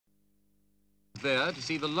there to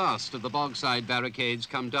see the last of the bogside barricades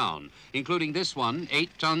come down, including this one, 8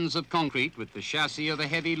 tons of concrete with the chassis of a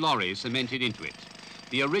heavy lorry cemented into it.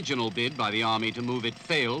 The original bid by the Army to move it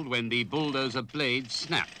failed when the bulldozer blades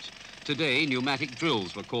snapped. Today, pneumatic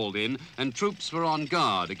drills were called in and troops were on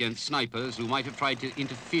guard against snipers who might have tried to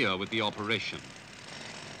interfere with the operation.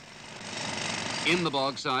 In the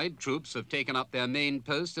bogside, troops have taken up their main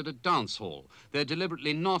post at a dance hall. They're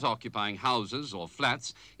deliberately not occupying houses or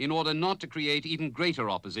flats in order not to create even greater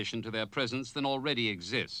opposition to their presence than already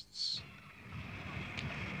exists.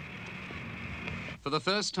 For the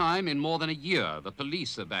first time in more than a year, the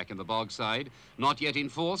police are back in the bogside, not yet in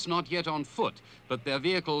force, not yet on foot, but their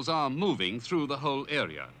vehicles are moving through the whole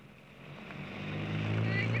area.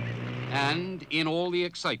 And in all the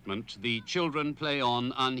excitement, the children play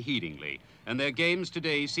on unheedingly, and their games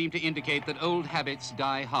today seem to indicate that old habits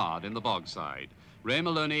die hard in the bogside. Ray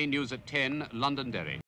Maloney, News at 10, Londonderry.